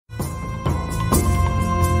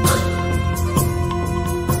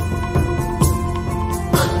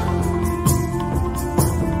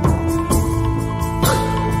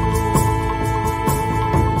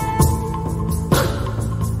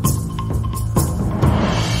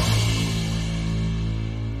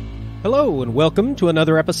Hello, and welcome to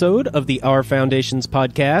another episode of the Our Foundations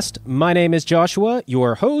podcast. My name is Joshua,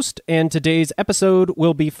 your host, and today's episode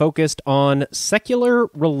will be focused on secular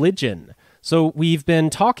religion. So we've been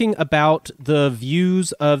talking about the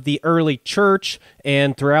views of the early church,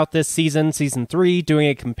 and throughout this season, Season 3, doing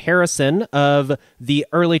a comparison of the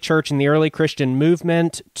early church and the early Christian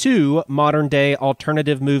movement to modern-day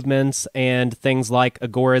alternative movements and things like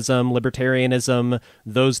agorism, libertarianism,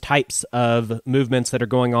 those types of movements that are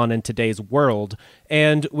going on in today's world.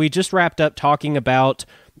 And we just wrapped up talking about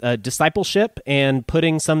discipleship and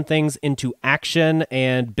putting some things into action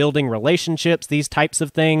and building relationships, these types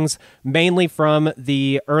of things, mainly from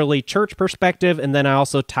the early church perspective. And then I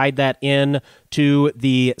also tied that in to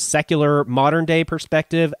the secular modern day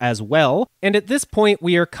perspective as well. And at this point,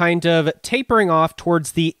 we are kind of tapering off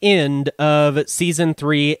towards the end of Season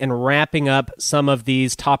 3 and wrapping up some of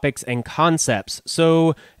these topics and concepts.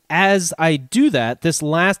 So as I do that, this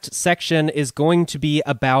last section is going to be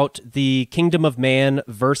about the kingdom of man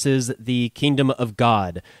versus the kingdom of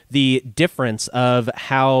God, the difference of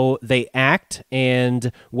how they act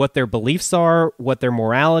and what their beliefs are, what their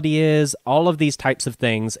morality is, all of these types of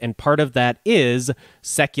things. And part of that is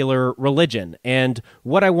secular religion. And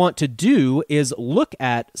what I want to do is look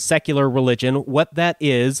at secular religion, what that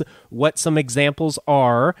is, what some examples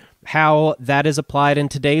are, how that is applied in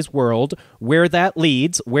today's world, where that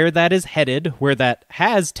leads, where that is headed, where that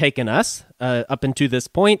has taken us up until this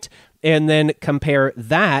point, and then compare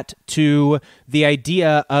that to the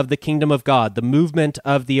idea of the kingdom of God, the movement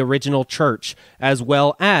of the original church, as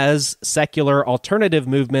well as secular alternative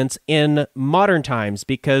movements in modern times,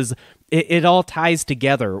 because it all ties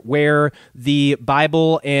together, where the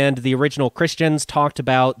Bible and the original Christians talked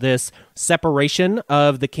about this separation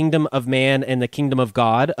of the kingdom of man and the kingdom of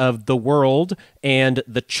God, of the world and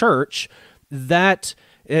the church. That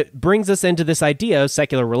it brings us into this idea of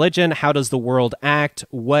secular religion. How does the world act?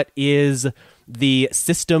 What is the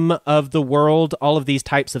system of the world? All of these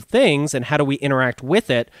types of things, and how do we interact with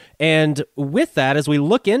it? And with that, as we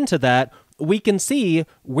look into that, we can see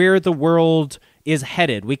where the world is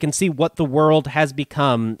headed. We can see what the world has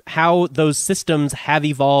become, how those systems have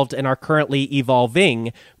evolved and are currently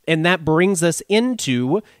evolving. And that brings us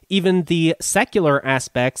into even the secular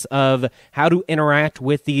aspects of how to interact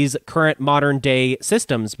with these current modern day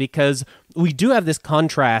systems, because we do have this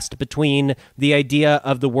contrast between the idea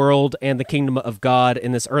of the world and the kingdom of God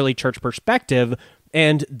in this early church perspective.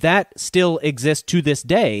 And that still exists to this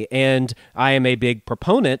day, and I am a big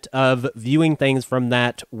proponent of viewing things from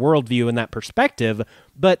that worldview and that perspective.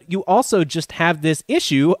 But you also just have this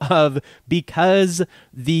issue of, because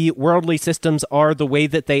the worldly systems are the way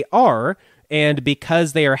that they are, and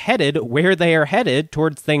because they are headed where they are headed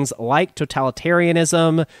towards things like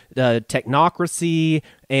totalitarianism, technocracy,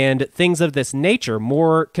 and things of this nature,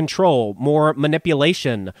 more control, more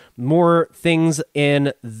manipulation, more things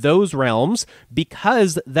in those realms,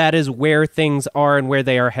 because that is where things are and where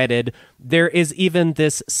they are headed, there is even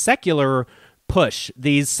this secular push,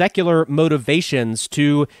 these secular motivations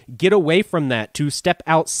to get away from that, to step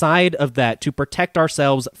outside of that, to protect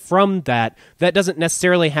ourselves from that. That doesn't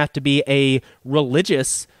necessarily have to be a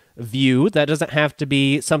religious view. That doesn't have to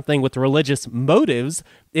be something with religious motives.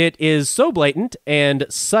 It is so blatant and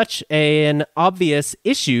such an obvious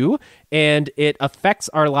issue, and it affects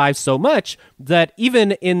our lives so much that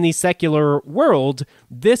even in the secular world,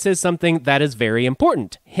 this is something that is very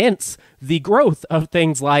important. Hence, the growth of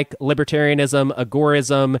things like libertarianism,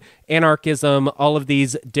 agorism, anarchism, all of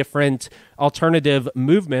these different alternative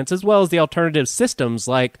movements, as well as the alternative systems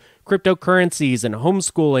like cryptocurrencies and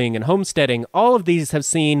homeschooling and homesteading. All of these have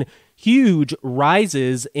seen huge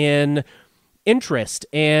rises in interest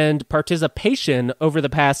and participation over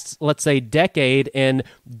the past, let's say, decade, and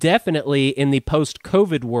definitely in the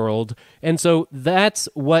post-COVID world. And so that's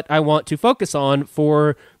what I want to focus on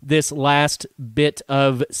for this last bit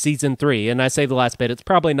of Season 3. And I say the last bit, it's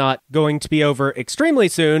probably not going to be over extremely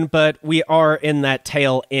soon, but we are in that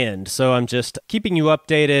tail end. So I'm just keeping you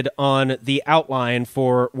updated on the outline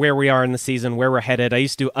for where we are in the season, where we're headed. I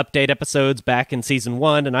used to update episodes back in Season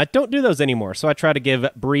 1, and I don't do those anymore. So I try to give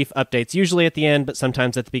brief updates, usually at the end, but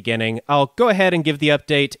sometimes at the beginning. I'll go ahead and give the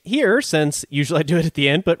update here, since usually I do it at the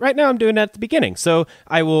end, but right now I'm doing it at the beginning. So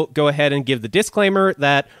I will go ahead and give the disclaimer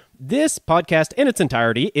that this podcast in its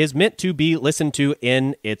entirety is meant to be listened to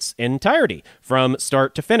in its entirety, from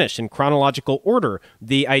start to finish, in chronological order.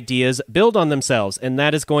 The ideas build on themselves, and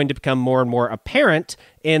that is going to become more and more apparent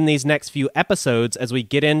in these next few episodes as we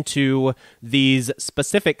get into these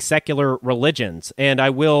specific secular religions. And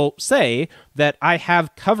I will say that I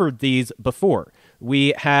have covered these before.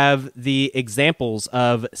 We have the examples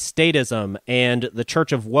of statism and the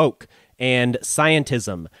Church of Woke and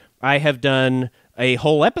scientism. I have done a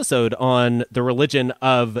whole episode on the religion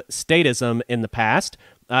of statism in the past.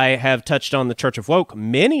 I have touched on the Church of Woke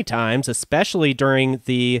many times, especially during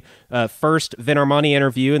the first Vin Armani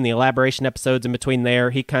interview and the elaboration episodes in between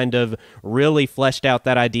there. He kind of really fleshed out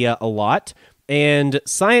that idea a lot. And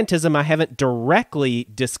scientism I haven't directly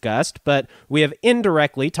discussed, but we have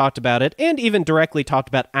indirectly talked about it and even directly talked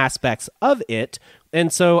about aspects of it.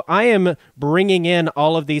 And so I am bringing in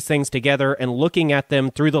all of these things together and looking at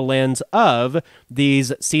them through the lens of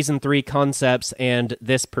these Season 3 concepts and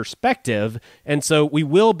this perspective. And so we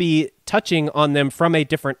will be touching on them from a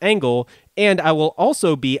different angle, and I will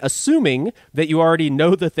also be assuming that you already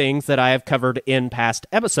know the things that I have covered in past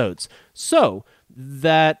episodes. So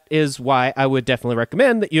that is why I would definitely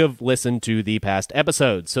recommend that you have listened to the past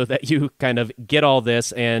episodes so that you kind of get all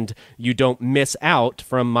this and you don't miss out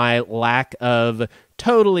from my lack of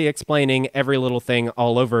totally explaining every little thing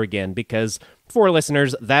all over again. Because for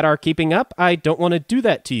listeners that are keeping up, I don't want to do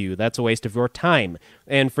that to you. That's a waste of your time.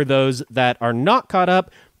 And for those that are not caught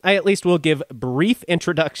up, I at least will give brief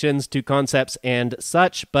introductions to concepts and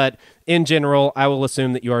such, but in general, I will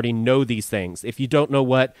assume that you already know these things. If you don't know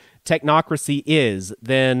what technocracy is,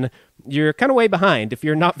 then you're kind of way behind. If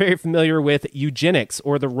you're not very familiar with eugenics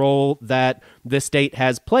or the role that the state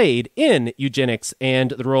has played in eugenics and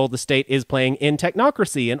the role the state is playing in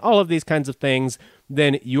technocracy and all of these kinds of things,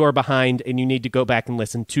 then you are behind and you need to go back and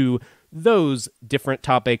listen to those different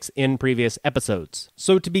topics in previous episodes.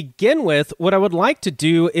 So to begin with, what I would like to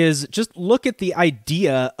do is just look at the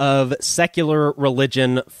idea of secular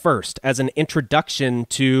religion first as an introduction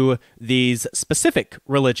to these specific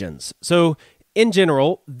religions. So in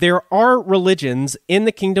general, there are religions in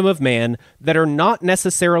the kingdom of man that are not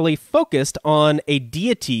necessarily focused on a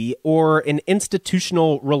deity or an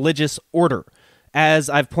institutional religious order. As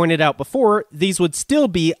I've pointed out before, these would still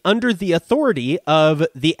be under the authority of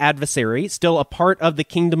the adversary, still a part of the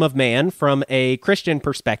kingdom of man from a Christian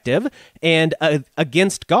perspective, and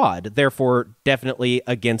against God. Therefore, definitely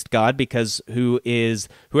against God, because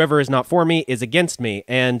whoever is not for me is against me,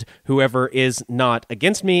 and whoever is not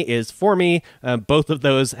against me is for me. Both of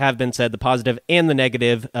those have been said, the positive and the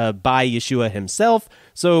negative, by Yeshua himself.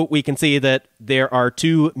 So we can see that there are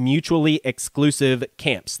two mutually exclusive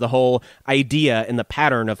camps. The whole idea in the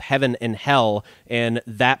pattern of heaven and hell and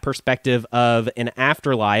that perspective of an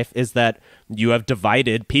afterlife is that you have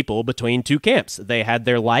divided people between two camps. They had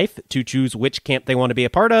their life to choose which camp they want to be a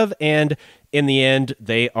part of, and in the end,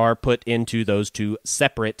 they are put into those two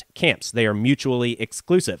separate camps. They are mutually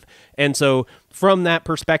exclusive. And so from that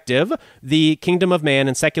perspective, the kingdom of man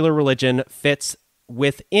and secular religion fits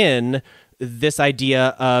within this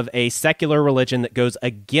idea of a secular religion that goes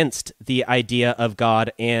against the idea of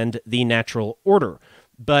God and the natural order.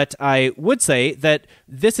 But I would say that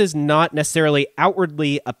this is not necessarily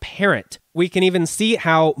outwardly apparent. We can even see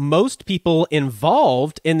how most people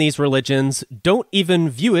involved in these religions don't even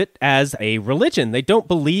view it as a religion. They don't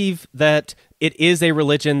believe that it is a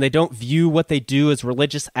religion. They don't view what they do as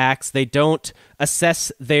religious acts. They don't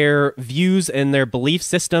assess their views and their belief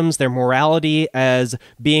systems, their morality as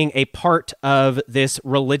being a part of this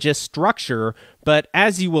religious structure. But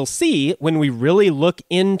as you will see, when we really look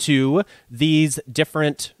into these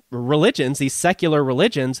different religions, these secular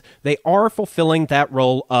religions, they are fulfilling that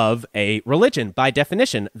role of a religion. By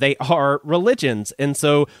definition, they are religions. And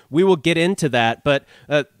so we will get into that. But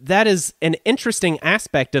that is an interesting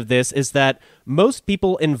aspect of this, is that most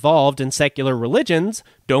people involved in secular religions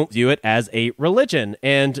don't view it as a religion.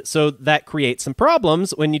 And so that creates some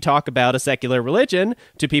problems when you talk about a secular religion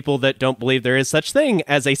to people that don't believe there is such thing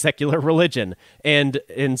as a secular religion. And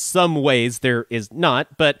in some ways there is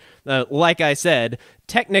not. But like I said,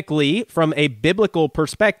 technically, from a biblical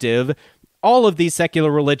perspective, all of these secular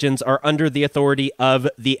religions are under the authority of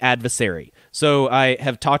the adversary. So I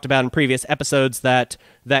have talked about in previous episodes that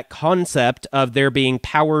concept of there being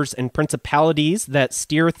powers and principalities that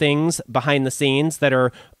steer things behind the scenes that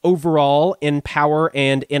are overall in power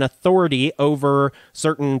and in authority over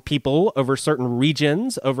certain people, over certain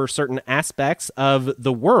regions, over certain aspects of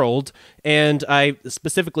the world. And I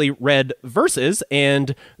specifically read verses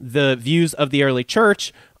and the views of the early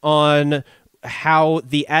church on how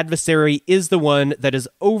the adversary is the one that is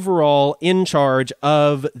overall in charge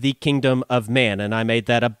of the kingdom of man. And I made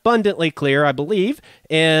that abundantly clear, I believe,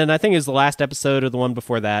 and I think it was the last episode or the one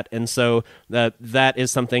before that. And so that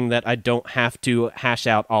is something that I don't have to hash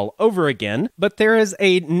out all over again. But there is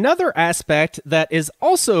another aspect that is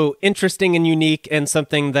also interesting and unique and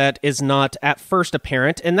something that is not at first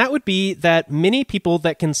apparent, and that would be that many people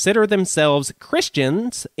that consider themselves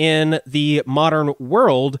Christians in the modern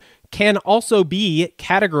world can also be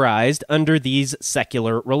categorized under these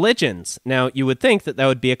secular religions. Now, you would think that that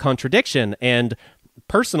would be a contradiction, and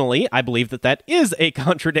personally, I believe that that is a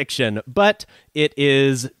contradiction, but it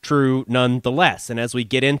is true nonetheless. And as we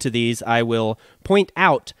get into these, I will point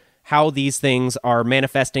out how these things are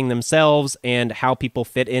manifesting themselves and how people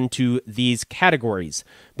fit into these categories.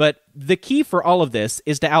 But the key for all of this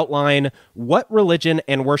is to outline what religion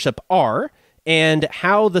and worship are and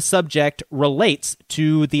how the subject relates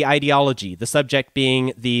to the ideology, the subject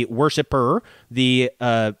being the worshiper, the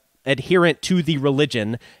adherent to the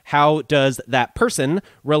religion. How does that person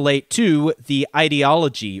relate to the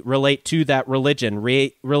ideology, relate to that religion,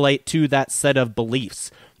 relate to that set of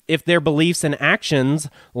beliefs? If their beliefs and actions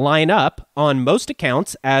line up on most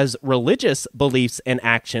accounts as religious beliefs and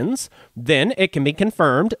actions, then it can be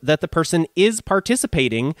confirmed that the person is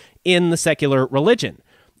participating in the secular religion.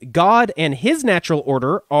 God and his natural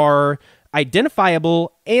order are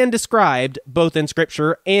identifiable and described both in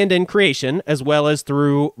Scripture and in creation, as well as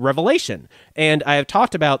through revelation. And I have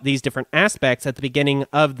talked about these different aspects at the beginning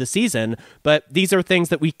of the season, but these are things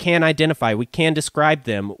that we can identify. We can describe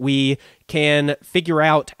them. We can figure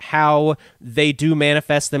out how they do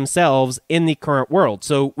manifest themselves in the current world.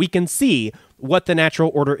 So we can see what the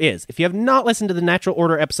natural order is. If you have not listened to the natural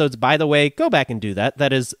order episodes, by the way, go back and do that.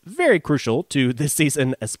 That is very crucial to this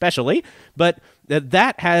season especially, but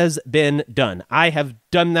that has been done. I have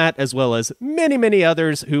done that, as well as many, many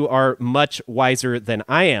others who are much wiser than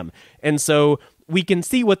I am. And so we can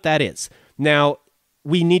see what that is. Now,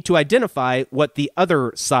 we need to identify what the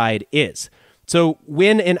other side is. So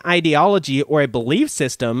when an ideology or a belief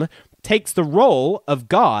system takes the role of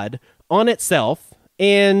God on itself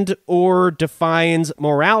and or defines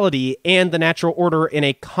morality and the natural order in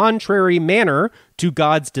a contrary manner to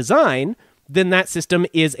God's design, then that system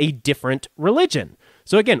is a different religion.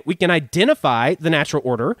 So again, we can identify the natural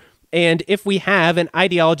order, and if we have an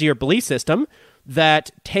ideology or belief system that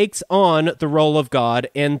takes on the role of God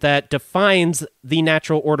and that defines the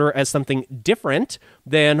natural order as something different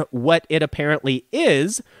than what it apparently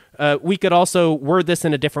is, we could also word this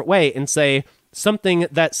in a different way and say something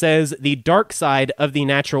that says the dark side of the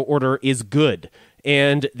natural order is good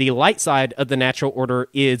and the light side of the natural order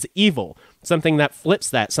is evil. Something that flips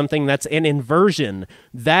that, something that's an inversion,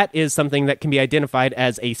 that is something that can be identified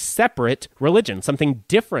as a separate religion, something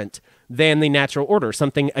different than the natural order,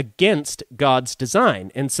 something against God's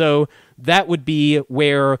design. And so that would be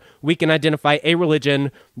where we can identify a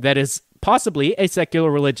religion that is possibly a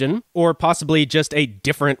secular religion, or possibly just a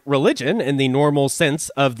different religion in the normal sense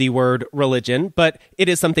of the word religion, but it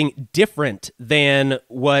is something different than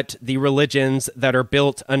what the religions that are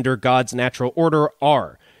built under God's natural order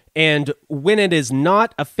are. And when it is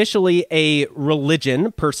not officially a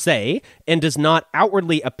religion per se, and does not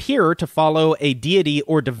outwardly appear to follow a deity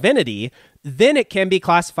or divinity, then it can be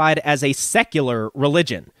classified as a secular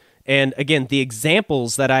religion. And again, the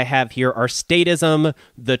examples that I have here are statism,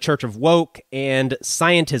 the Church of Woke, and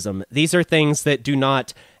scientism. These are things that do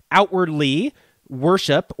not outwardly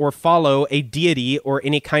worship or follow a deity or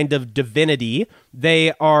any kind of divinity.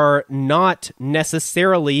 They are not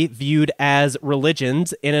necessarily viewed as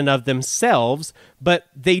religions in and of themselves, but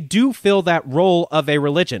they do fill that role of a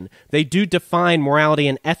religion. They do define morality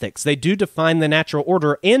and ethics. They do define the natural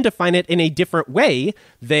order and define it in a different way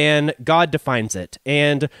than God defines it.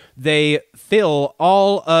 And they fill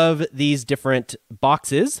all of these different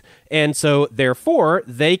boxes, and so therefore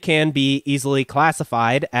they can be easily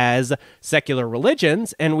classified as secular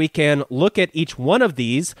religions, and we can look at each one of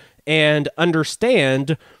these and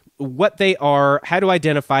understand what they are, how to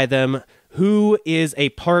identify them, who is a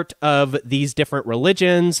part of these different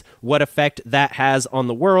religions, what effect that has on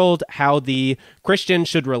the world, how the Christian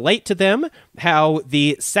should relate to them, how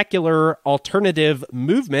the secular alternative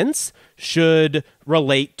movements should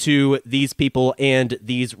relate to these people and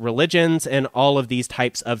these religions, and all of these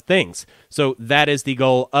types of things. So that is the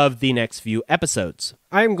goal of the next few episodes.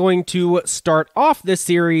 I'm going to start off this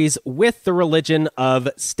series with the religion of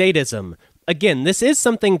statism. Again, this is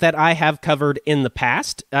something that I have covered in the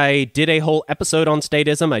past. I did a whole episode on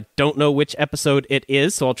statism. I don't know which episode it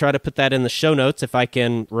is, so I'll try to put that in the show notes if I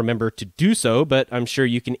can remember to do so, but I'm sure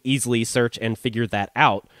you can easily search and figure that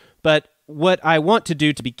out. But what I want to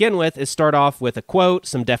do to begin with is start off with a quote,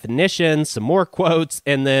 some definitions, some more quotes,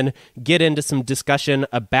 and then get into some discussion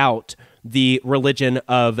about the religion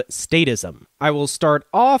of statism. I will start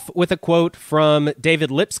off with a quote from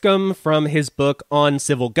David Lipscomb from his book on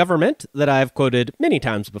civil government that I've quoted many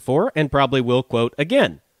times before and probably will quote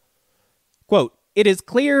again. Quote, "It is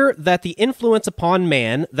clear that the influence upon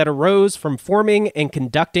man that arose from forming and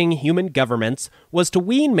conducting human governments was to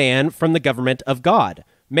wean man from the government of God,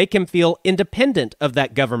 make him feel independent of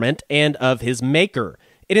that government and of his maker.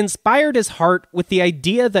 It inspired his heart with the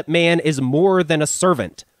idea that man is more than a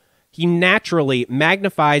servant. He naturally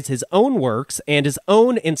magnifies his own works and his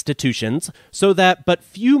own institutions so that but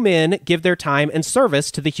few men give their time and service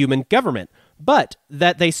to the human government, but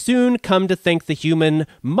that they soon come to think the human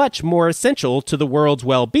much more essential to the world's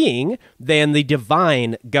well-being than the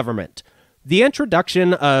divine government. The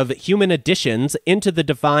introduction of human additions into the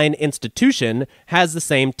divine institution has the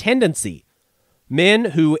same tendency.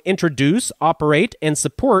 Men who introduce, operate, and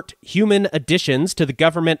support human additions to the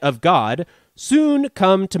government of God soon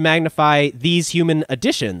come to magnify these human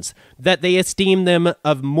additions, that they esteem them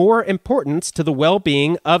of more importance to the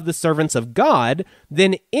well-being of the servants of God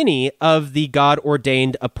than any of the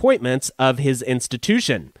God-ordained appointments of his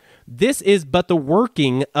institution. This is but the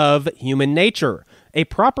working of human nature. A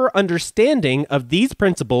proper understanding of these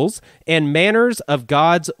principles and manners of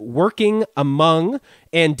God's working among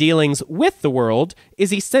and dealings with the world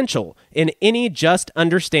is essential in any just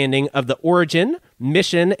understanding of the origin,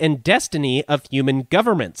 mission, and destiny of human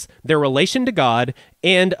governments, their relation to God,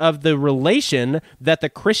 and of the relation that the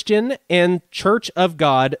Christian and Church of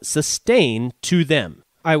God sustain to them."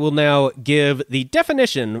 I will now give the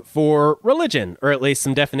definition for religion, or at least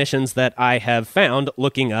some definitions that I have found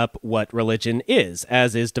looking up what religion is,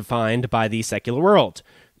 as is defined by the secular world.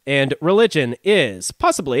 And religion is,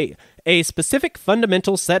 possibly, a specific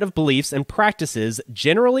fundamental set of beliefs and practices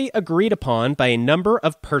generally agreed upon by a number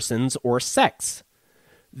of persons or sects.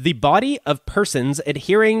 The body of persons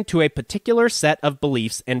adhering to a particular set of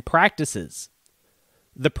beliefs and practices.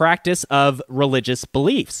 The practice of religious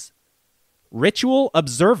beliefs. Ritual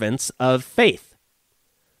observance of faith.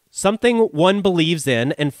 Something one believes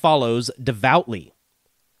in and follows devoutly.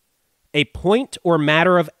 A point or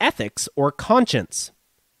matter of ethics or conscience.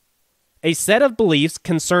 A set of beliefs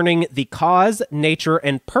concerning the cause, nature,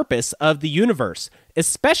 and purpose of the universe,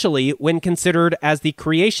 especially when considered as the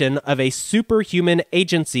creation of a superhuman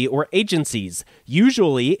agency or agencies,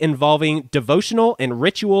 usually involving devotional and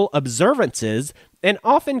ritual observances and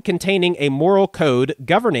often containing a moral code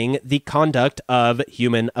governing the conduct of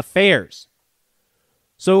human affairs.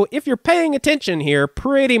 So if you're paying attention here,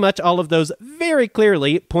 pretty much all of those very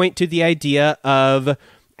clearly point to the idea of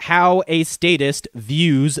how a statist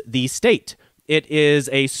views the state. It is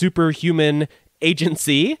a superhuman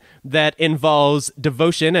agency that involves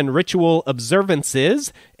devotion and ritual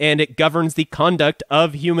observances, and it governs the conduct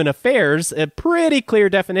of human affairs. A pretty clear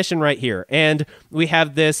definition right here. And we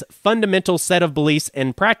have this fundamental set of beliefs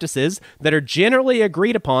and practices that are generally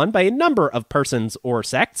agreed upon by a number of persons or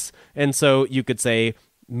sects. And so you could say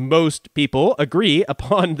most people agree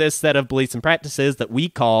upon this set of beliefs and practices that we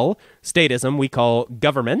call statism, we call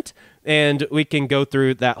government, and we can go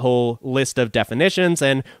through that whole list of definitions,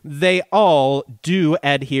 and they all do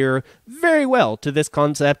adhere very well to this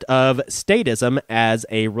concept of statism as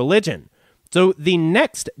a religion. So the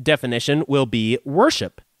next definition will be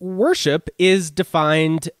worship. Worship is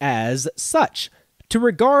defined as such: to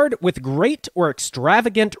regard with great or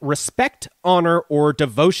extravagant respect, honor, or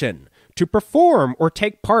devotion, to perform or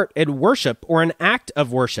take part in worship or an act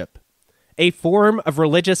of worship, a form of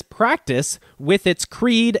religious practice with its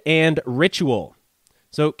creed and ritual.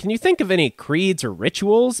 So can you think of any creeds or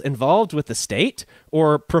rituals involved with the state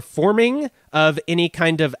or performing of any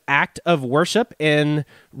kind of act of worship in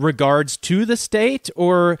regards to the state?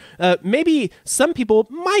 Or maybe some people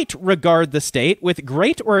might regard the state with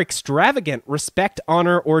great or extravagant respect,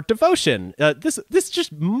 honor, or devotion. This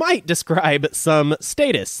just might describe some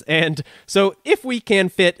status. And so if we can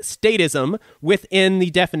fit statism within the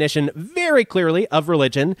definition very clearly of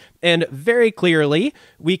religion, and very clearly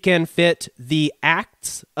we can fit the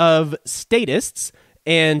acts of statists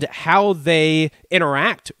and how they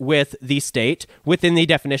interact with the state within the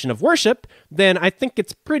definition of worship, then I think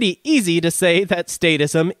it's pretty easy to say that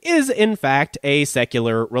statism is, in fact, a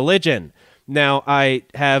secular religion. Now, I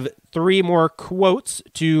have 3 more quotes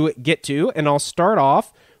to get to, and I'll start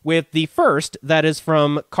off with the first, that is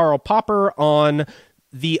from Karl Popper on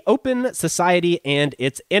The Open Society and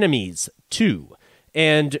Its Enemies 2.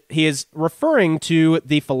 And he is referring to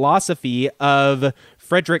the philosophy of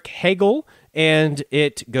Friedrich Hegel, and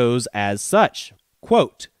it goes as such.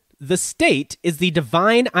 Quote, The state is the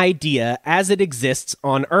divine idea as it exists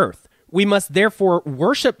on earth. We must therefore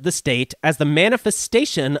worship the state as the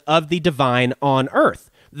manifestation of the divine on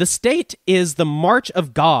earth. The state is the march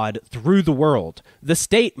of God through the world. The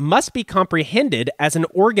state must be comprehended as an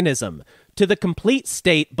organism. To the complete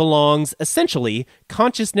state belongs, essentially,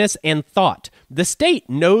 consciousness and thought. The state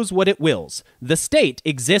knows what it wills. The state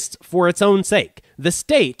exists for its own sake. The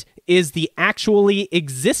state is the actually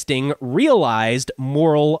existing, realized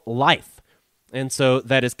moral life. And so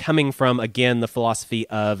that is coming from, again, the philosophy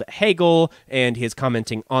of Hegel, and he is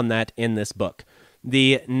commenting on that in this book.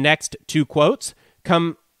 The next two quotes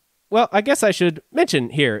come... Well, I guess I should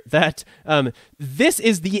mention here that this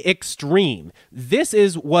is the extreme. This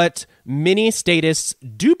is what many statists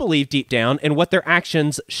do believe deep down and what their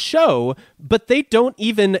actions show, but they don't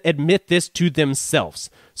even admit this to themselves.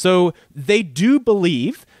 So they do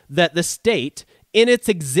believe that the state, in its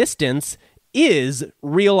existence, is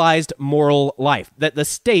realized moral life, that the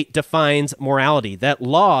state defines morality, that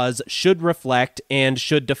laws should reflect and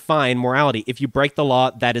should define morality. If you break the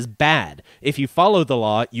law, that is bad. If you follow the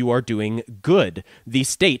law, you are doing good. The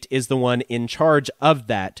state is the one in charge of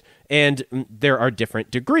that. And there are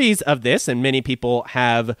different degrees of this, and many people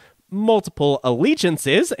have multiple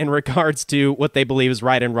allegiances in regards to what they believe is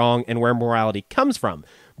right and wrong and where morality comes from.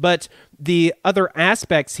 But the other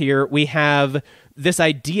aspects here, we have this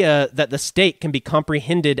idea that the state can be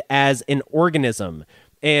comprehended as an organism,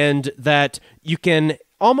 and that you can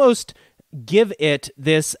almost give it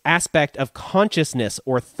this aspect of consciousness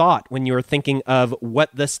or thought when you're thinking of what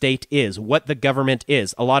the state is, what the government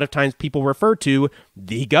is. A lot of times people refer to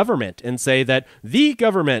the government and say that the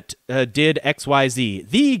government did XYZ,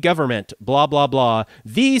 the government, blah, blah, blah,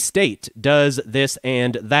 the state does this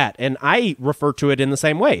and that. And I refer to it in the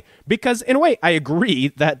same way because, in a way, I agree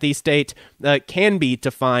that the state can be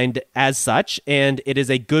defined as such, and it is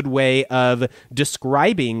a good way of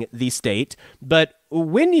describing the state. But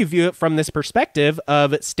when you view it from this perspective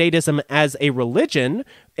of statism as a religion,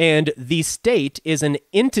 and the state is an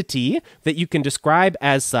entity that you can describe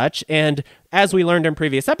as such, and as we learned in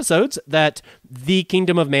previous episodes, that the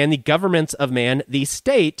kingdom of man, the governments of man, the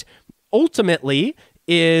state, ultimately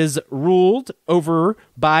is ruled over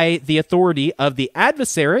by the authority of the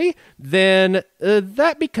adversary, then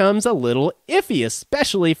that becomes a little iffy,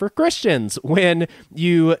 especially for Christians. When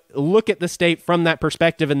you look at the state from that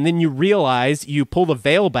perspective and then you realize, you pull the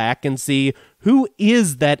veil back and see who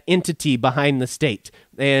is that entity behind the state.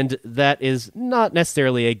 And that is not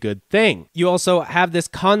necessarily a good thing. You also have this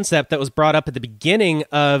concept that was brought up at the beginning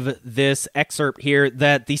of this excerpt here,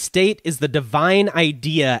 that the state is the divine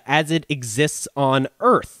idea as it exists on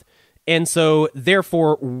earth. And so,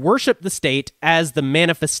 therefore, worship the state as the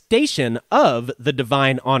manifestation of the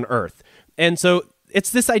divine on earth. And so, it's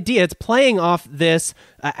this idea, it's playing off this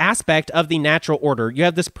aspect of the natural order. You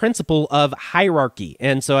have this principle of hierarchy.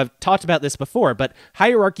 And so I've talked about this before, but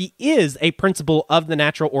hierarchy is a principle of the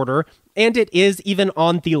natural order, and it is even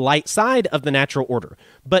on the light side of the natural order.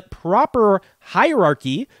 But proper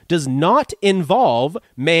hierarchy does not involve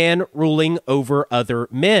man ruling over other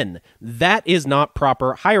men. That is not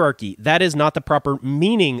proper hierarchy. That is not the proper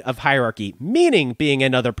meaning of hierarchy. Meaning being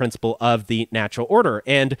another principle of the natural order,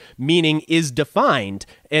 and meaning is defined.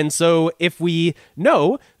 And so if we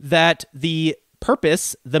know that the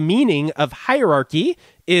purpose, the meaning of hierarchy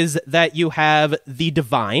is that you have the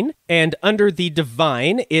divine, and under the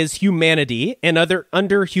divine is humanity, and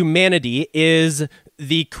under humanity is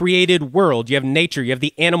the created world. You have nature, you have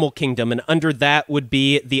the animal kingdom, and under that would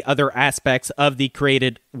be the other aspects of the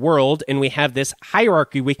created world, and we have this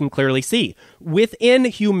hierarchy we can clearly see. Within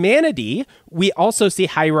humanity, we also see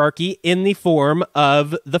hierarchy in the form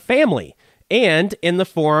of the family and in the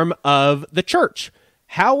form of the church.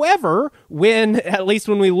 However, at least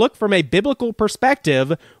when we look from a biblical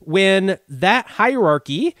perspective, when that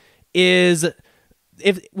hierarchy is,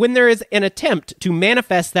 when there is an attempt to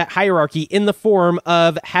manifest that hierarchy in the form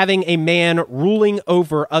of having a man ruling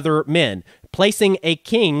over other men, placing a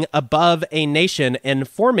king above a nation and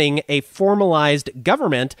forming a formalized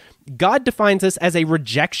government, God defines this as a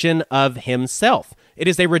rejection of himself. It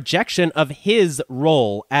is a rejection of his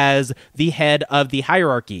role as the head of the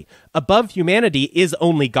hierarchy. Above humanity is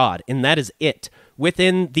only God, and that is it.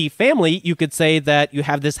 Within the family, you could say that you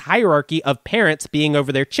have this hierarchy of parents being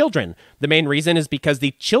over their children. The main reason is because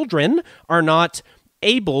the children are not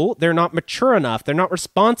able, they're not mature enough, they're not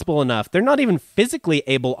responsible enough, they're not even physically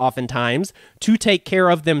able oftentimes to take care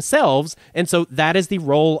of themselves, and so that is the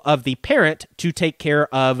role of the parent to take care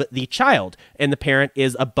of the child, and the parent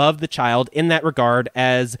is above the child in that regard,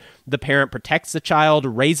 as the parent protects the child,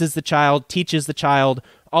 raises the child, teaches the child,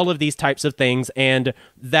 all of these types of things. And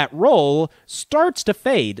that role starts to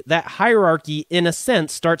fade. That hierarchy, in a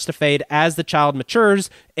sense, starts to fade as the child matures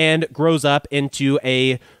and grows up into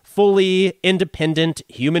a fully independent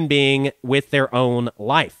human being with their own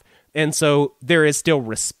life. And so there is still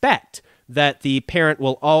respect that the parent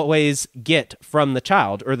will always get from the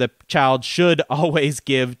child, or the child should always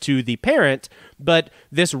give to the parent. But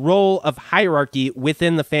this role of hierarchy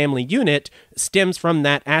within the family unit stems from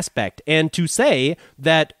that aspect. And to say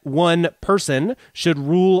that one person should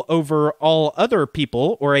rule over all other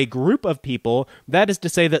people, or a group of people, that is to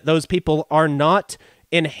say that those people are not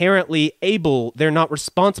inherently able, they're not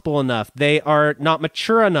responsible enough, they are not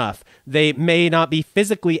mature enough, they may not be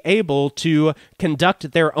physically able to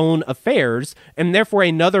conduct their own affairs, and therefore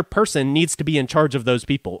another person needs to be in charge of those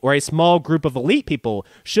people, or a small group of elite people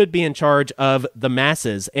should be in charge of the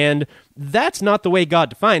masses. And that's not the way God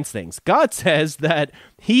defines things. God says that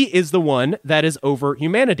he is the one that is over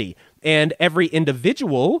humanity, and every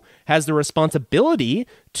individual has the responsibility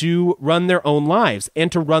to run their own lives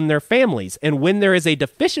and to run their families. And when there is a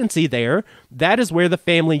deficiency there, that is where the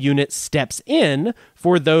family unit steps in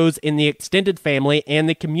for those in the extended family and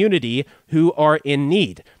the community who are in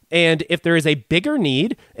need. And if there is a bigger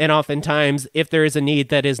need, and oftentimes if there is a need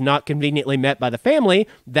that is not conveniently met by the family,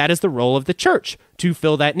 that is the role of the church to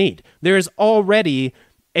fill that need. There is already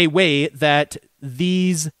a way that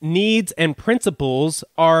these needs and principles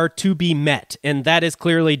are to be met, and that is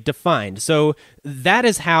clearly defined. So that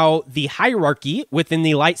is how the hierarchy within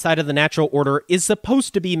the light side of the natural order is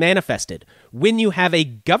supposed to be manifested. When you have a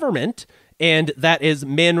government, and that is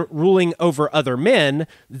men ruling over other men,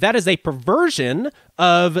 that is a perversion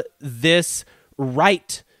of this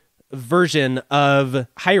right version of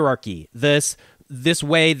hierarchy, this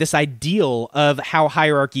way, this ideal of how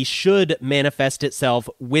hierarchy should manifest itself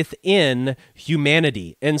within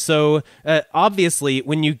humanity. And so, obviously,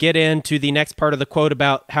 when you get into the next part of the quote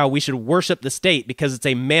about how we should worship the state because it's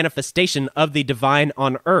a manifestation of the divine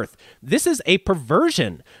on earth, this is a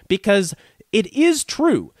perversion, because it is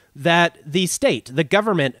true that the state, the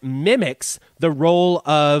government, mimics the role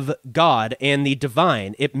of God and the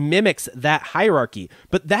divine. It mimics that hierarchy.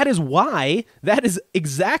 But that is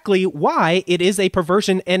exactly why it is a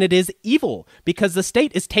perversion and it is evil, because the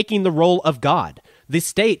state is taking the role of God. The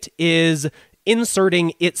state is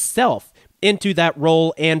inserting itself into that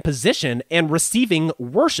role and position and receiving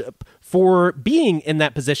worship for being in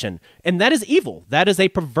that position. And that is evil. That is a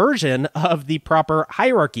perversion of the proper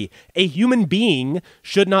hierarchy. A human being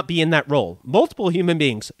should not be in that role. Multiple human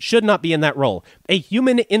beings should not be in that role. A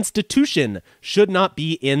human institution should not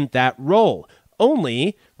be in that role.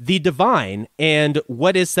 Only the divine and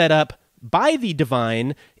what is set up by the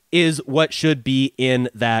divine is what should be in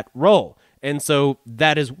that role. And so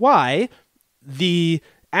that is why the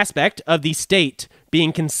aspect of the state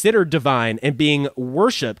being considered divine and being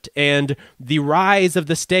worshipped, and the rise of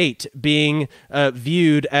the state being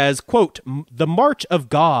viewed as, quote, the march of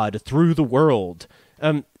God through the world.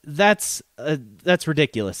 That's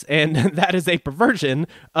ridiculous, and that is a perversion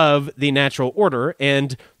of the natural order,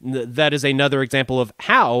 and that is another example of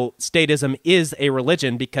how statism is a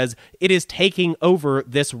religion, because it is taking over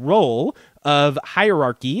this role of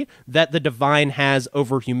hierarchy that the divine has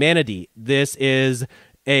over humanity. This is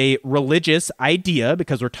a religious idea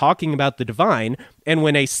because we're talking about the divine, and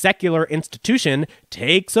when a secular institution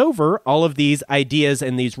takes over all of these ideas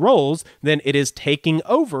and these roles, then it is taking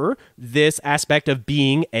over this aspect of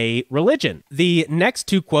being a religion. The next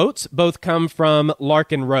two quotes both come from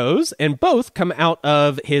Larkin Rose, and both come out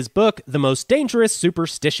of his book, The Most Dangerous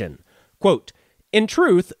Superstition. Quote, "In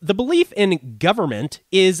truth, the belief in government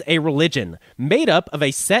is a religion, made up of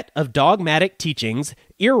a set of dogmatic teachings,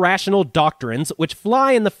 irrational doctrines which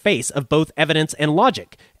fly in the face of both evidence and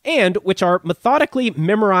logic, and which are methodically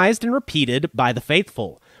memorized and repeated by the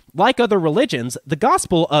faithful. Like other religions, the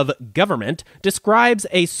gospel of government describes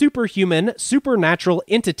a superhuman, supernatural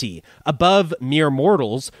entity above mere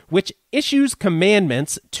mortals, which issues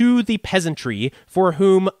commandments to the peasantry for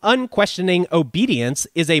whom unquestioning obedience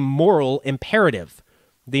is a moral imperative."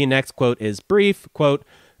 The next quote is brief. Quote,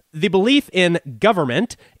 "The belief in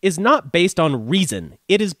government is not based on reason.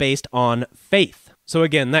 It is based on faith." So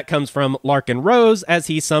again, that comes from Larkin Rose as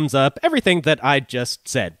he sums up everything that I just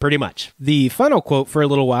said, pretty much. The final quote for a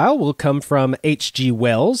little while will come from H.G.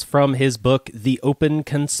 Wells from his book, The Open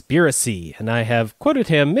Conspiracy. And I have quoted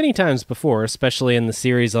him many times before, especially in the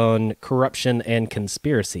series on corruption and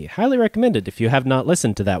conspiracy. Highly recommended if you have not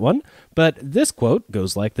listened to that one. But this quote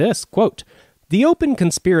goes like this, quote, The open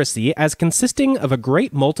conspiracy as consisting of a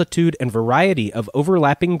great multitude and variety of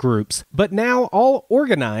overlapping groups, but now all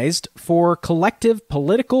organized for collective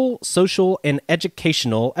political, social, and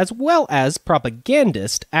educational, as well as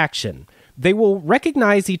propagandist action. They will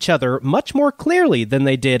recognize each other much more clearly than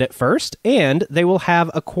they did at first, and they will have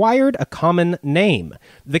acquired a common name.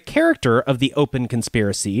 The character of the open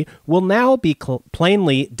conspiracy will now be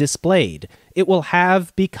plainly displayed. It will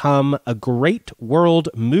have become a great world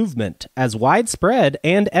movement, as widespread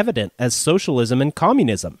and evident as socialism and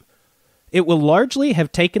communism. It will largely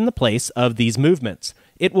have taken the place of these movements.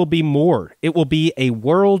 It will be more. It will be a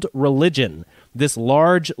world religion. This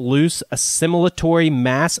large, loose, assimilatory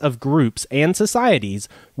mass of groups and societies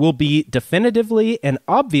will be definitively and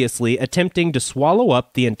obviously attempting to swallow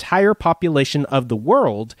up the entire population of the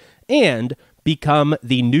world and become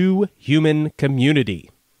the new human community.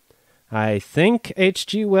 I think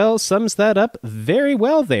H.G. Wells sums that up very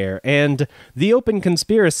well there, and The Open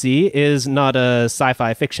Conspiracy is not a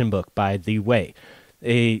sci-fi fiction book, by the way.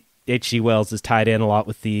 H.G. Wells is tied in a lot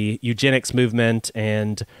with the eugenics movement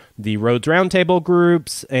and the Rhodes Roundtable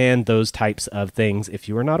groups and those types of things, if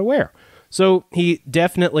you are not aware. So he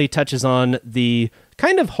definitely touches on the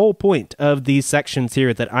kind of whole point of these sections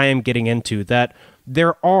here that I am getting into, that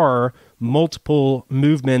there are multiple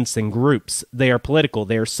movements and groups. They are political,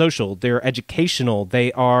 they are social, they're educational,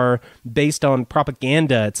 they are based on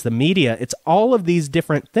propaganda, it's the media, it's all of these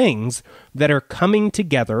different things that are coming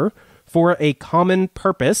together for a common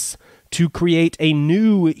purpose to create a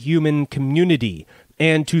new human community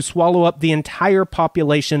and to swallow up the entire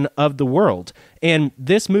population of the world. And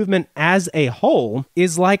this movement as a whole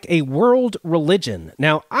is like a world religion.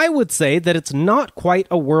 Now, I would say that it's not quite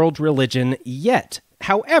a world religion yet.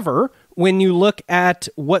 However, when you look at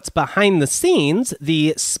what's behind the scenes,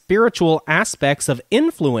 the spiritual aspects of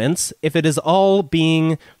influence, if it is all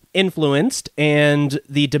being influenced and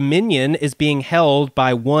the dominion is being held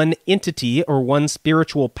by one entity or one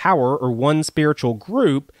spiritual power or one spiritual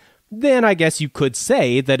group, then I guess you could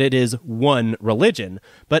say that it is one religion.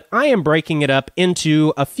 But I am breaking it up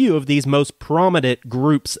into a few of these most prominent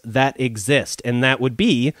groups that exist, and that would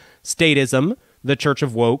be Statism, the Church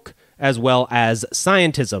of Woke, as well as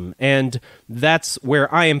Scientism, and that's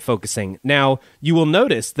where I am focusing. Now, you will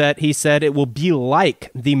notice that he said it will be like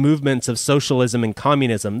the movements of socialism and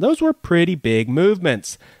communism. Those were pretty big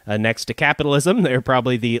movements. Next to capitalism, they're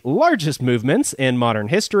probably the largest movements in modern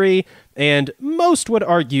history, and most would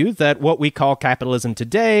argue that what we call capitalism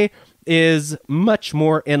today is much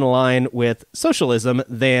more in line with socialism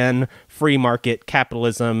than free market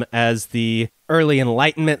capitalism, as the early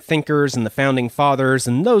Enlightenment thinkers and the founding fathers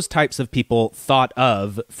and those types of people thought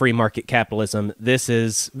of free market capitalism. This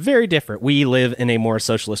is very different. We live in a more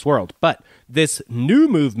socialist world, but this new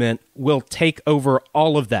movement will take over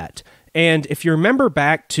all of that. And if you remember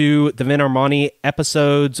back to the Vin Armani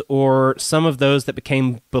episodes, or some of those that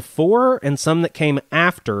became before and some that came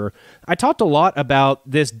after, I talked a lot about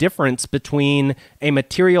this difference between a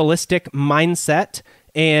materialistic mindset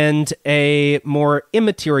and a more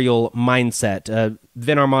immaterial mindset.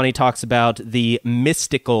 Vin Armani talks about the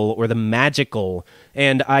mystical or the magical,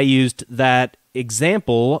 and I used that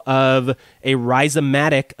example of a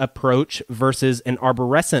rhizomatic approach versus an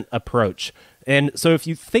arborescent approach. And so if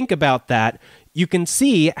you think about that, you can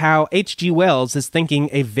see how H.G. Wells is thinking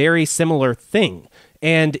a very similar thing.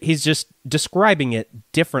 And he's just describing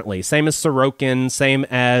it differently. Same as Sorokin, same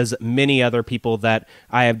as many other people that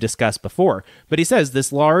I have discussed before. But he says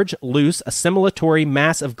this large, loose, assimilatory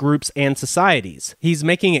mass of groups and societies. He's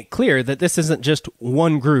making it clear that this isn't just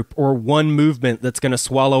one group or one movement that's going to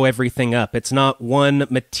swallow everything up. It's not one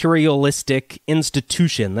materialistic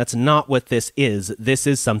institution. That's not what this is. This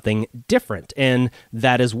is something different. And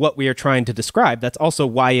that is what we are trying to describe. That's also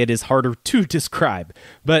why it is harder to describe.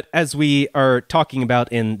 But as we are talking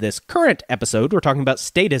about in this current episode, we're talking about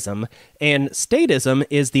statism, and statism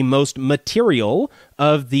is the most material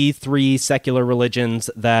of the three secular religions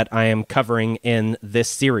that I am covering in this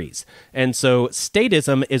series. And so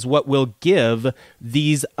statism is what will give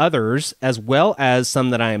these others, as well as some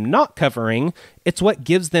that I am not covering, it's what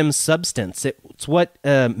gives them substance. It's what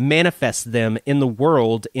manifests them in the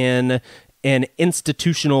world in an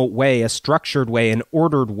institutional way, a structured way, an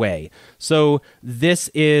ordered way. So this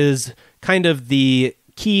is kind of the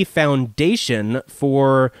key foundation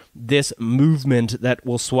for this movement that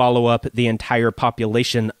will swallow up the entire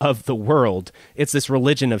population of the world. It's this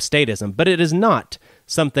religion of statism, but it is not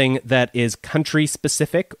something that is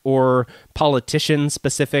country-specific or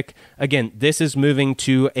politician-specific. Again, this is moving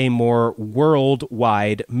to a more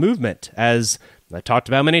worldwide movement, as I talked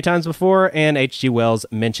about many times before, and H.G. Wells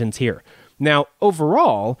mentions here. Now,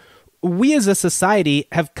 overall, we as a society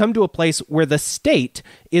have come to a place where the state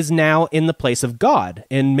is now in the place of God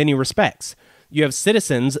in many respects. You have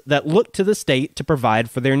citizens that look to the state to provide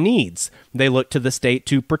for their needs. They look to the state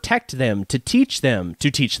to protect them, to teach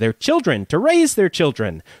their children, to raise their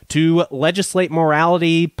children, to legislate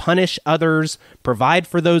morality, punish others, provide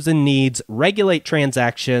for those in needs, regulate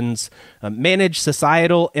transactions, manage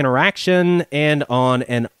societal interaction, and on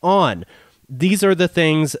and on. These are the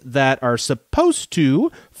things that are supposed to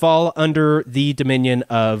fall under the dominion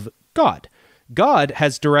of God. God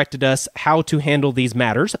has directed us how to handle these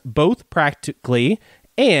matters, both practically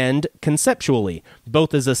and conceptually,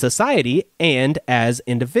 both as a society and as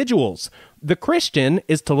individuals. The Christian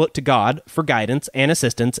is to look to God for guidance and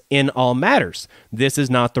assistance in all matters. This is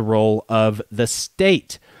not the role of the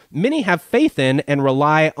state. Many have faith in and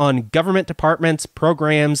rely on government departments,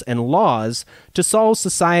 programs, and laws to solve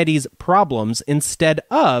society's problems instead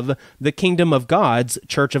of the kingdom of God's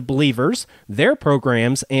church of believers, their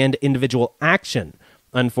programs, and individual action.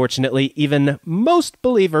 Unfortunately, even most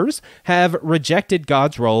believers have rejected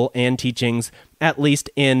God's role and teachings, at least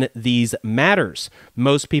in these matters.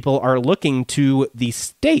 Most people are looking to the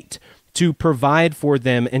state to provide for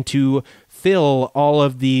them and to fill all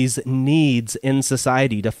of these needs in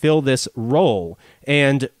society, to fill this role.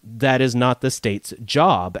 And that is not the state's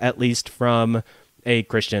job, at least from a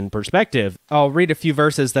Christian perspective. I'll read a few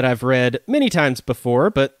verses that I've read many times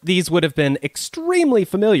before, but these would have been extremely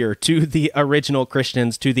familiar to the original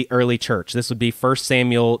Christians, to the early church. This would be 1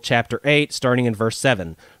 Samuel chapter 8, starting in verse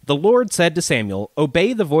 7. The Lord said to Samuel,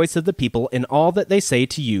 "Obey the voice of the people in all that they say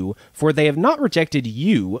to you, for they have not rejected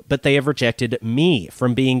you, but they have rejected me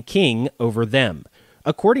from being king over them.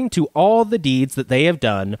 According to all the deeds that they have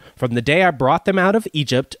done, from the day I brought them out of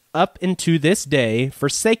Egypt up into this day,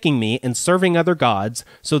 forsaking me and serving other gods,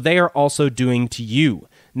 so they are also doing to you.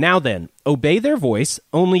 Now then, obey their voice,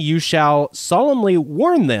 only you shall solemnly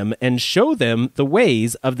warn them and show them the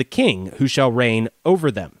ways of the king who shall reign over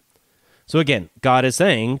them." So again, God is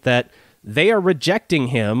saying that they are rejecting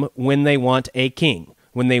him when they want a king,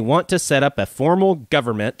 when they want to set up a formal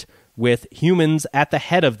government with humans at the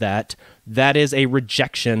head of that. That is a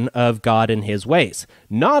rejection of God and his ways.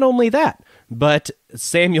 Not only that, but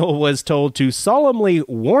Samuel was told to solemnly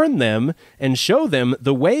warn them and show them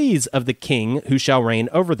the ways of the king who shall reign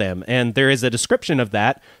over them. And there is a description of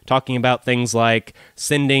that, talking about things like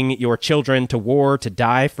sending your children to war to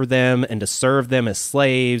die for them and to serve them as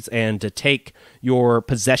slaves and to take your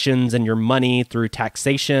possessions and your money through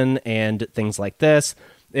taxation and things like this.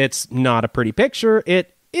 It's not a pretty picture.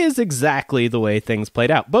 It is exactly the way things played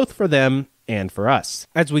out, both for them and for us.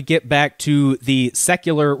 As we get back to the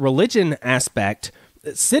secular religion aspect,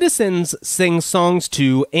 citizens sing songs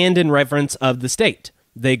to and in reverence of the state.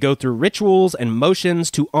 They go through rituals and motions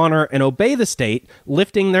to honor and obey the state,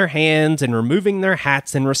 lifting their hands and removing their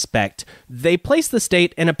hats in respect. They place the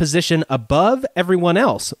state in a position above everyone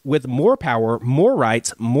else, with more power, more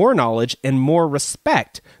rights, more knowledge, and more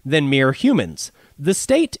respect than mere humans. The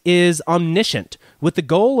state is omniscient, with the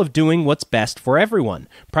goal of doing what's best for everyone,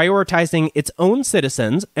 prioritizing its own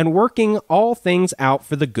citizens and working all things out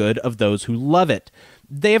for the good of those who love it.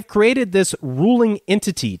 They have created this ruling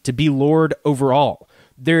entity to be lord over all.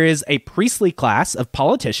 There is a priestly class of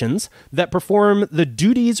politicians that perform the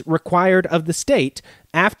duties required of the state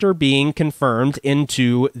after being confirmed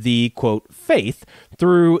into the, quote, faith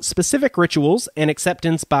through specific rituals and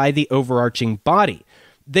acceptance by the overarching body.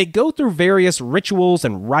 They go through various rituals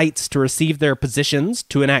and rites to receive their positions,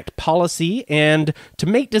 to enact policy, and to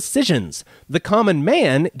make decisions. The common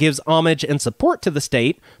man gives homage and support to the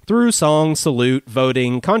state through song, salute,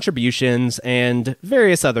 voting, contributions, and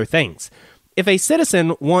various other things. If a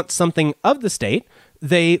citizen wants something of the state,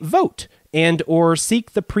 they vote and or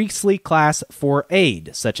seek the priestly class for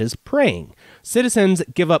aid, such as praying. Citizens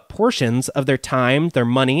give up portions of their time, their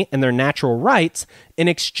money, and their natural rights in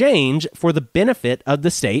exchange for the benefit of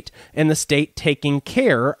the state and the state taking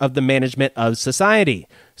care of the management of society.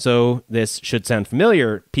 So this should sound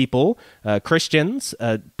familiar. People, Christians,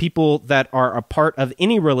 people that are a part of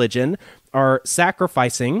any religion are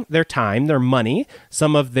sacrificing their time, their money,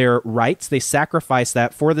 some of their rights. They sacrifice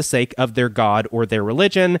that for the sake of their God or their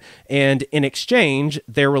religion, and in exchange,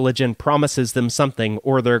 their religion promises them something,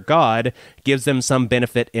 or their God gives them some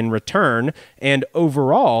benefit in return, and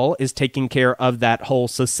overall is taking care of that whole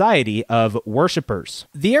society of worshipers.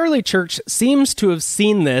 The early church seems to have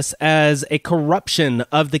seen this as a corruption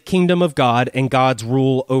of the kingdom of God and God's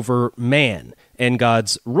rule over man. and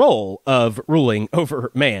God's role of ruling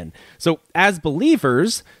over man. So as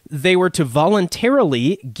believers, they were to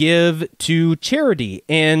voluntarily give to charity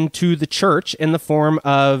and to the church in the form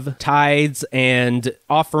of tithes and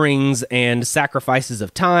offerings and sacrifices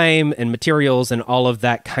of time and materials and all of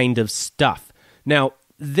that kind of stuff. Now,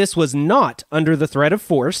 this was not under the threat of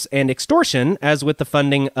force and extortion, as with the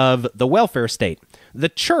funding of the welfare state. The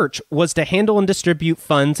church was to handle and distribute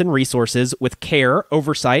funds and resources with care,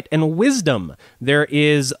 oversight, and wisdom. There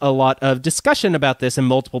is a lot of discussion about this in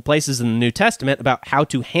multiple places in the New Testament about how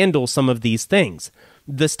to handle some of these things.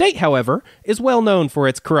 The state, however, is well known for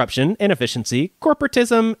its corruption, inefficiency,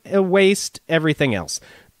 corporatism, waste, everything else.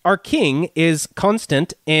 Our king is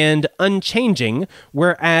constant and unchanging,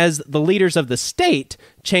 whereas the leaders of the state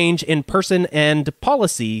change in person and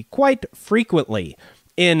policy quite frequently.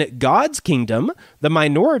 In God's kingdom, the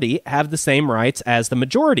minority have the same rights as the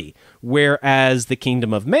majority, whereas the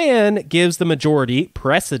kingdom of man gives the majority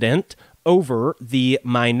precedent over the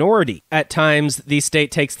minority. At times, the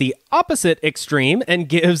state takes the opposite extreme and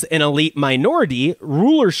gives an elite minority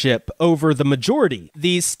rulership over the majority.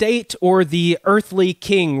 The state or the earthly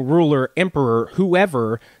king, ruler, emperor,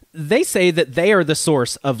 whoever, they say that they are the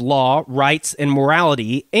source of law, rights, and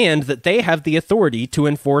morality, and that they have the authority to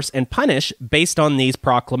enforce and punish based on these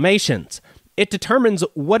proclamations. It determines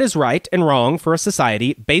what is right and wrong for a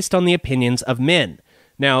society based on the opinions of men.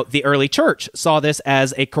 Now, the early church saw this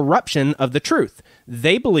as a corruption of the truth.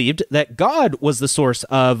 They believed that God was the source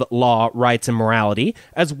of law, rights, and morality,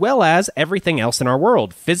 as well as everything else in our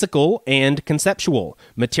world, physical and conceptual,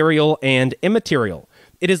 material and immaterial.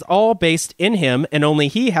 It is all based in him, and only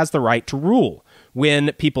he has the right to rule.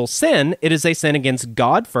 When people sin, it is a sin against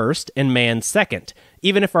God first and man second.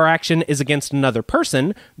 Even if our action is against another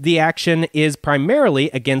person, the action is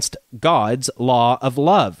primarily against God's law of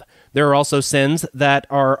love. There are also sins that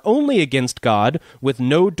are only against God with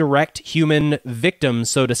no direct human victim,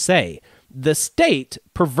 so to say. The state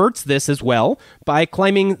perverts this as well by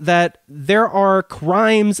claiming that there are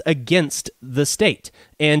crimes against the state,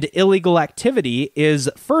 and illegal activity is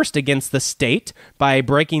first against the state by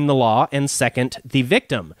breaking the law and second, the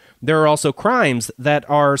victim. There are also crimes that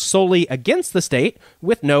are solely against the state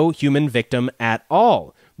with no human victim at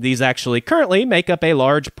all. These actually currently make up a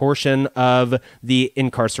large portion of the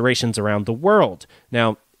incarcerations around the world.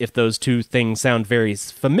 Now, if those two things sound very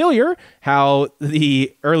familiar, how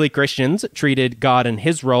the early Christians treated God and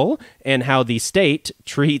his role, and how the state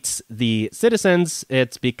treats the citizens,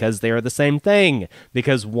 it's because they are the same thing.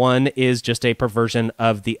 Because one is just a perversion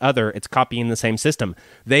of the other. It's copying the same system.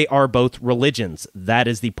 They are both religions. That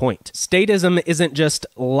is the point. Statism isn't just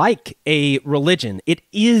like a religion. It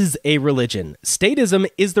is a religion. Statism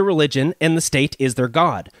is the religion, and the state is their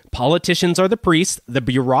God. Politicians are the priests. The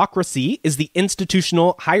bureaucracy is the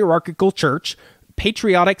institutional hierarchical church.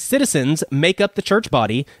 Patriotic citizens make up the church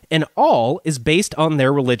body, and all is based on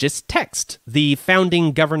their religious text, the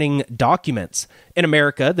founding governing documents. In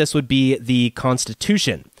America, this would be the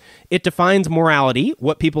Constitution. It defines morality,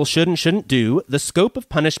 what people should and shouldn't do, the scope of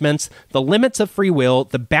punishments, the limits of free will,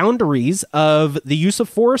 the boundaries of the use of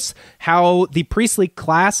force, how the priestly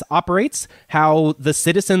class operates, how the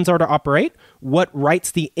citizens are to operate, what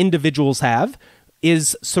rights the individuals have,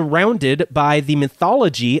 is surrounded by the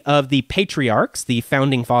mythology of the patriarchs, the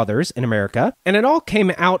founding fathers in America, and it all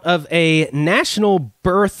came out of a national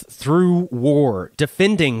birth through war,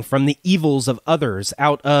 defending from the evils of others,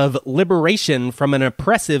 out of liberation from an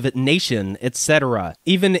oppressive nation, etc.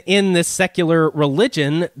 Even in this secular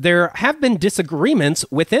religion, there have been disagreements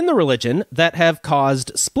within the religion that have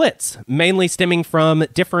caused splits, mainly stemming from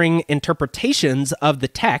differing interpretations of the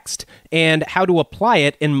text and how to apply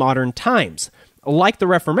it in modern times. Like the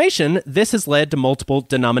Reformation, this has led to multiple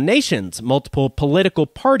denominations, multiple political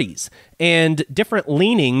parties, and different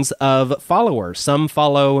leanings of followers. Some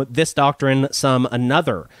follow this doctrine, some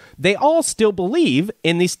another. They all still believe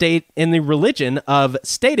in the religion of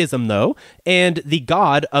statism, though, and the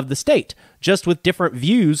God of the state, just with different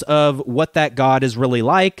views of what that God is really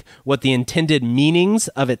like, what the intended meanings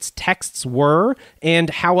of its texts were, and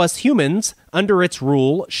how us humans, under its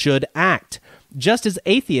rule, should act. Just as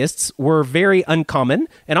atheists were very uncommon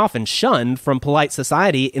and often shunned from polite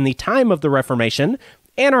society in the time of the Reformation,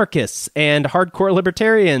 anarchists and hardcore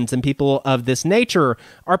libertarians and people of this nature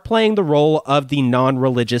are playing the role of the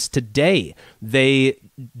non-religious today. They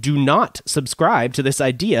do not subscribe to this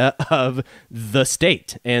idea of the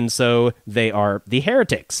state, and so they are the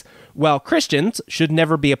heretics. While Christians should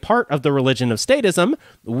never be a part of the religion of statism,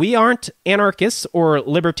 we aren't anarchists or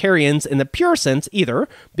libertarians in the pure sense either,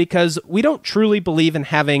 because we don't truly believe in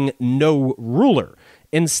having no ruler.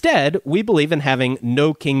 Instead, we believe in having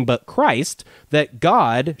no king but Christ, that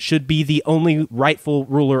God should be the only rightful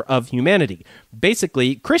ruler of humanity.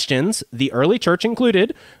 Basically, Christians, the early church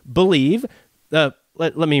included, believe, let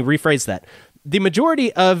me rephrase that. The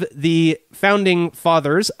majority of the founding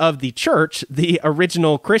fathers of the church, the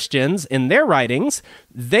original Christians in their writings,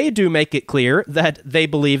 they do make it clear that they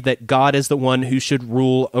believe that God is the one who should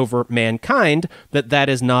rule over mankind, that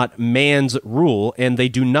is not man's rule, and they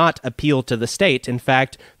do not appeal to the state. In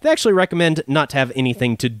fact, they actually recommend not to have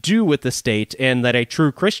anything to do with the state, and that a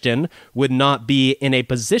true Christian would not be in a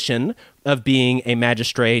position of being a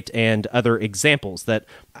magistrate and other examples that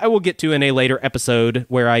I will get to in a later episode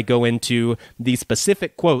where I go into the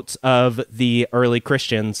specific quotes of the early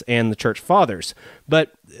Christians and the church fathers.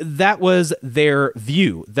 But that was their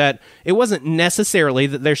view, that it wasn't necessarily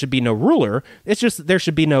that there should be no ruler, it's just that there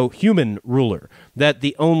should be no human ruler, that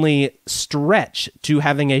the only stretch to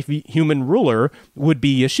having a human ruler would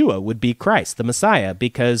be Yeshua, would be Christ, the Messiah,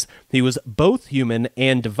 because he was both human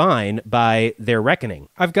and divine by their reckoning.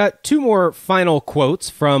 I've got two more final quotes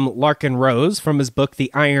from Larkin Rose from his book,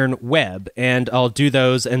 The Iron Web, and I'll do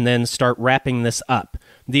those and then start wrapping this up.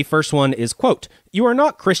 The first one is, quote, "You are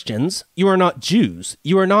not Christians, you are not Jews,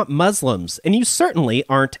 you are not Muslims, and you certainly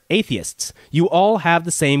aren't atheists. You all have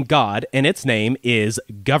the same God, and its name is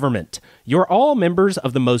government. You're all members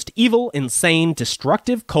of the most evil, insane,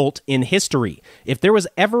 destructive cult in history. If there was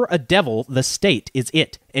ever a devil, the state is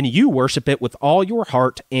it, and you worship it with all your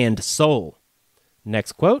heart and soul."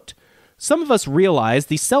 Next quote, "Some of us realize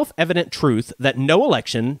the self-evident truth that no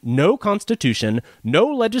election, no constitution, no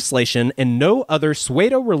legislation, and no other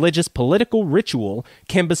pseudo-religious political ritual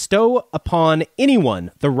can bestow upon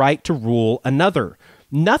anyone the right to rule another.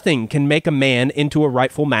 Nothing can make a man into a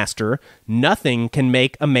rightful master. Nothing can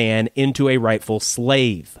make a man into a rightful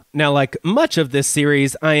slave." Now, like much of this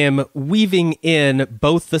series, I am weaving in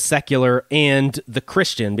both the secular and the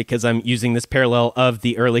Christian because I'm using this parallel of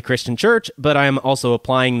the early Christian church, but I'm also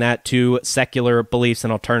applying that to secular beliefs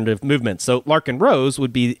and alternative movements. So Larkin Rose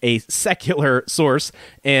would be a secular source,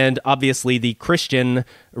 and obviously the Christian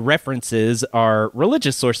references are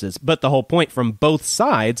religious sources. But the whole point from both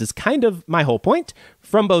sides is kind of my whole point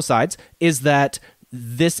from both sides is that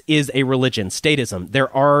this is a religion, statism.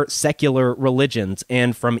 There are secular religions,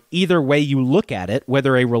 and from either way you look at it,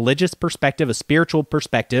 whether a religious perspective, a spiritual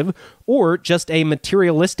perspective, or just a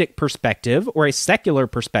materialistic perspective or a secular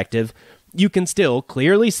perspective, you can still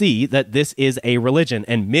clearly see that this is a religion,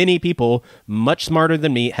 and many people much smarter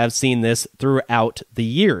than me have seen this throughout the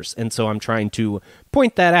years, and so I'm trying to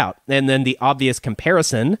point that out. And then the obvious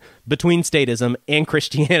comparison between statism and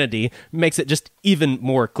Christianity makes it just even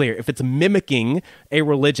more clear. If it's mimicking a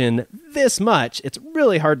religion this much, it's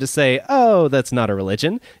really hard to say, oh, that's not a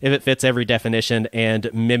religion, if it fits every definition and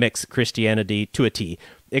mimics Christianity to a T.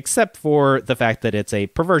 Except for the fact that it's a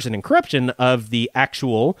perversion and corruption of the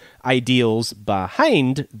actual ideals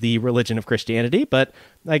behind the religion of Christianity, but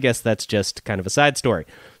I guess that's just kind of a side story.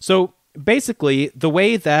 So basically, the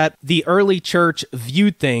way that the early church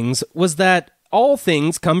viewed things was that all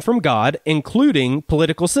things come from God, including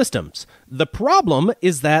political systems. The problem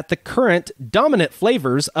is that the current dominant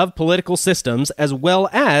flavors of political systems, as well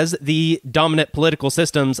as the dominant political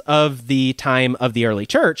systems of the time of the early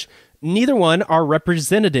church, neither one are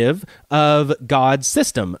representative of God's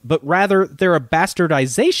system, but rather they're a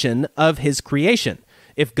bastardization of his creation.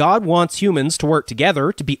 If God wants humans to work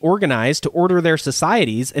together, to be organized, to order their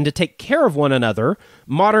societies, and to take care of one another,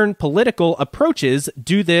 modern political approaches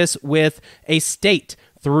do this with a state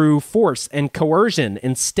through force and coercion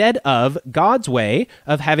instead of God's way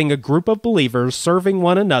of having a group of believers serving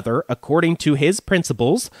one another according to his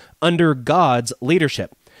principles under God's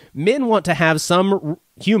leadership. Men want to have some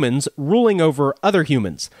humans ruling over other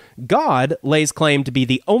humans. God lays claim to be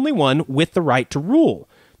the only one with the right to rule.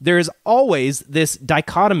 There is always this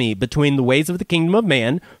dichotomy between the ways of the kingdom of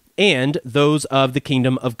man and those of the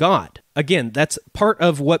kingdom of God. Again, that's part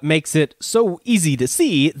of what makes it so easy to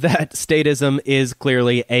see that statism is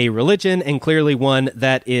clearly a religion and clearly one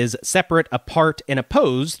that is separate, apart, and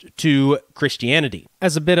opposed to Christianity.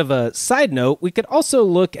 As a bit of a side note, we could also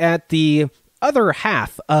look at the other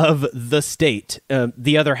half of the state.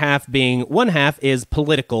 The other half being one half is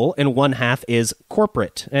political and one half is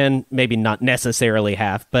corporate. And maybe not necessarily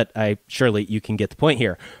half, but surely you can get the point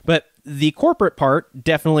here. But the corporate part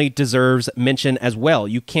definitely deserves mention as well.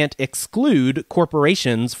 You can't exclude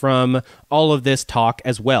corporations from all of this talk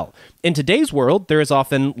as well. In today's world, there is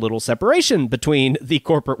often little separation between the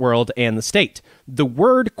corporate world and the state. The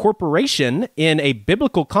word corporation in a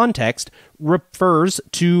biblical context refers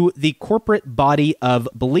to the corporate body of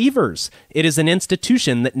believers. It is an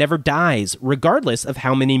institution that never dies, regardless of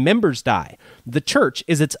how many members die. The church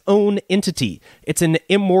is its own entity. It's an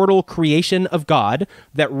immortal creation of God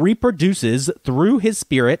that reproduces through his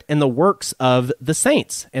Spirit and the works of the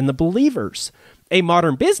saints and the believers. A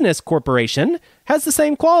modern business corporation has the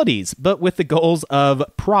same qualities, but with the goals of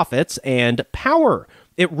profits and power.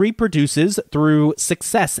 It reproduces through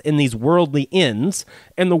success in these worldly ends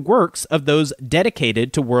and the works of those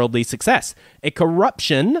dedicated to worldly success, a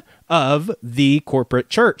corruption of the corporate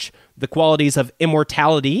church. The qualities of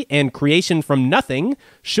immortality and creation from nothing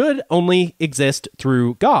should only exist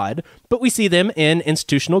through God, but we see them in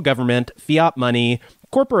institutional government, fiat money,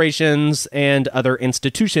 corporations, and other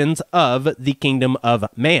institutions of the kingdom of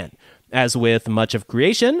man. As with much of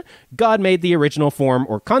creation, God made the original form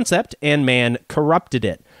or concept, and man corrupted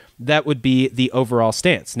it. That would be the overall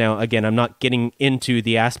stance. Now, again, I'm not getting into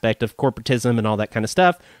the aspect of corporatism and all that kind of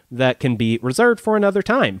stuff. That can be reserved for another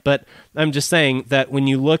time. But I'm just saying that when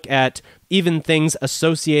you look at even things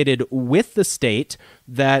associated with the state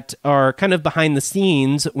that are kind of behind the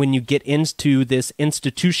scenes when you get into this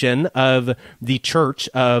institution of the church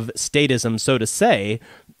of statism, so to say,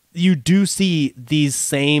 you do see these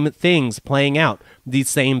same things playing out, these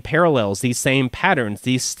same parallels, these same patterns,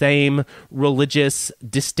 these same religious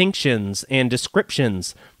distinctions and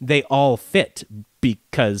descriptions. They all fit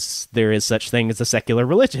because there is such thing as a secular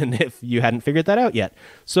religion, if you hadn't figured that out yet.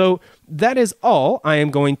 So that is all I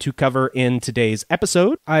am going to cover in today's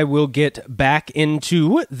episode. I will get back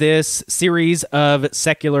into this series of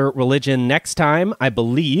secular religion next time. I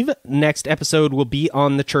believe next episode will be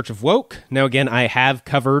on the Church of Woke. Now, again, I have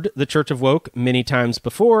covered the Church of Woke many times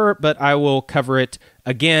before, but I will cover it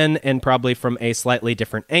again, and probably from a slightly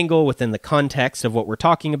different angle within the context of what we're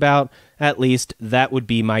talking about. At least that would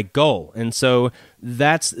be my goal. And so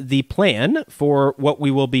that's the plan for what we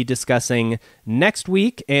will be discussing next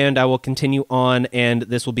week, and I will continue on, and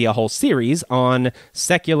this will be a whole series on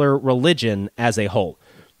secular religion as a whole.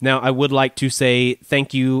 Now, I would like to say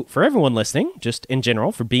thank you for everyone listening, just in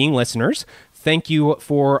general, for being listeners. Thank you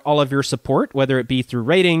for all of your support, whether it be through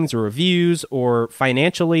ratings or reviews or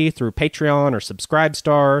financially through Patreon or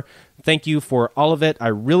Subscribestar. Thank you for all of it. I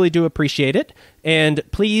really do appreciate it. And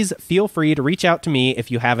please feel free to reach out to me if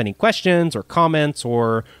you have any questions or comments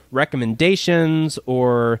or recommendations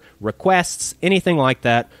or requests, anything like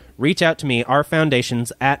that. Reach out to me,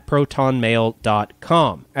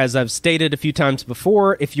 ourfoundations@protonmail.com. As I've stated a few times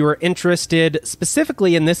before, if you are interested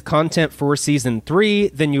specifically in this content for Season 3,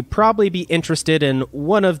 then you'd probably be interested in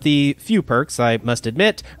one of the few perks, I must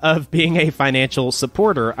admit, of being a financial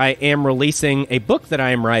supporter. I am releasing a book that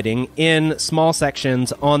I am writing in small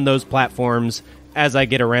sections on those platforms as I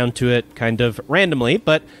get around to it kind of randomly,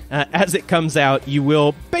 but as it comes out, you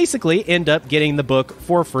will basically end up getting the book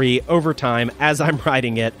for free over time as I'm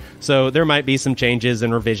writing it. So there might be some changes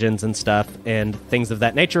and revisions and stuff and things of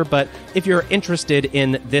that nature, but if you're interested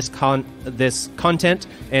in this content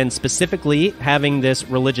and specifically having this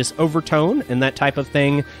religious overtone and that type of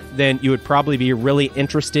thing, then you would probably be really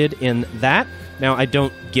interested in that. Now, I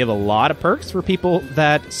don't give a lot of perks for people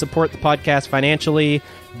that support the podcast financially,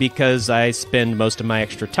 because I spend most of my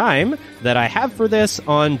extra time that I have for this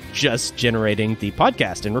on just generating the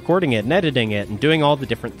podcast and recording it and editing it and doing all the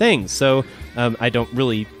different things. So I don't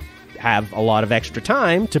really have a lot of extra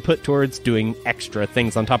time to put towards doing extra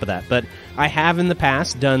things on top of that. But I have in the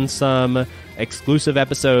past done some exclusive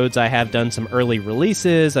episodes. I have done some early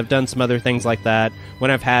releases. I've done some other things like that. When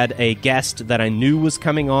I've had a guest that I knew was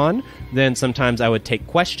coming on, then sometimes I would take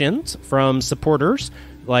questions from supporters.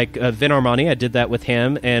 Like Vin Armani, I did that with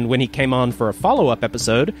him, and when he came on for a follow-up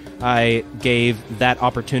episode, I gave that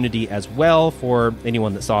opportunity as well for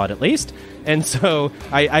anyone that saw it at least. And so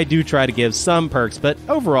I do try to give some perks, but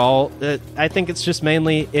overall, I think it's just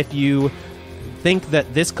mainly if you think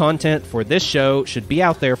that this content for this show should be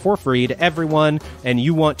out there for free to everyone, and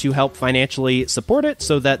you want to help financially support it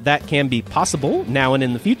so that that can be possible now and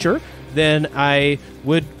in the future, then I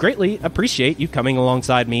would greatly appreciate you coming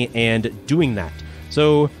alongside me and doing that.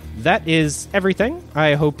 So that is everything.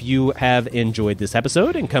 I hope you have enjoyed this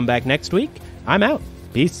episode and come back next week. I'm out.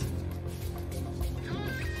 Peace.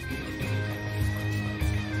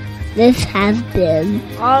 This has been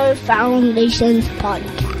Our Foundations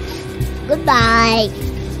Podcast. Goodbye.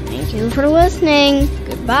 Thank you for listening.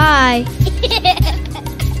 Goodbye.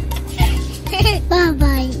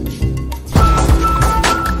 Bye-bye.